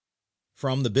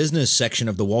From the business section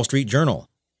of the Wall Street Journal,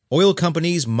 Oil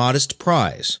Companies' Modest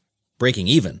Prize, Breaking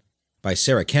Even, by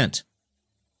Sarah Kent.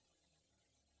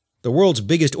 The world's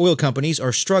biggest oil companies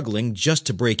are struggling just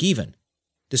to break even.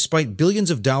 Despite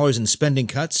billions of dollars in spending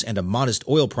cuts and a modest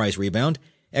oil price rebound,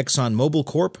 ExxonMobil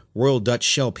Corp., Royal Dutch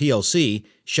Shell plc,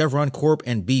 Chevron Corp.,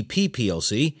 and BP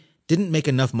plc didn't make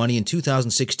enough money in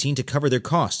 2016 to cover their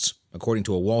costs, according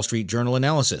to a Wall Street Journal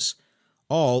analysis.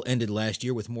 All ended last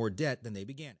year with more debt than they began.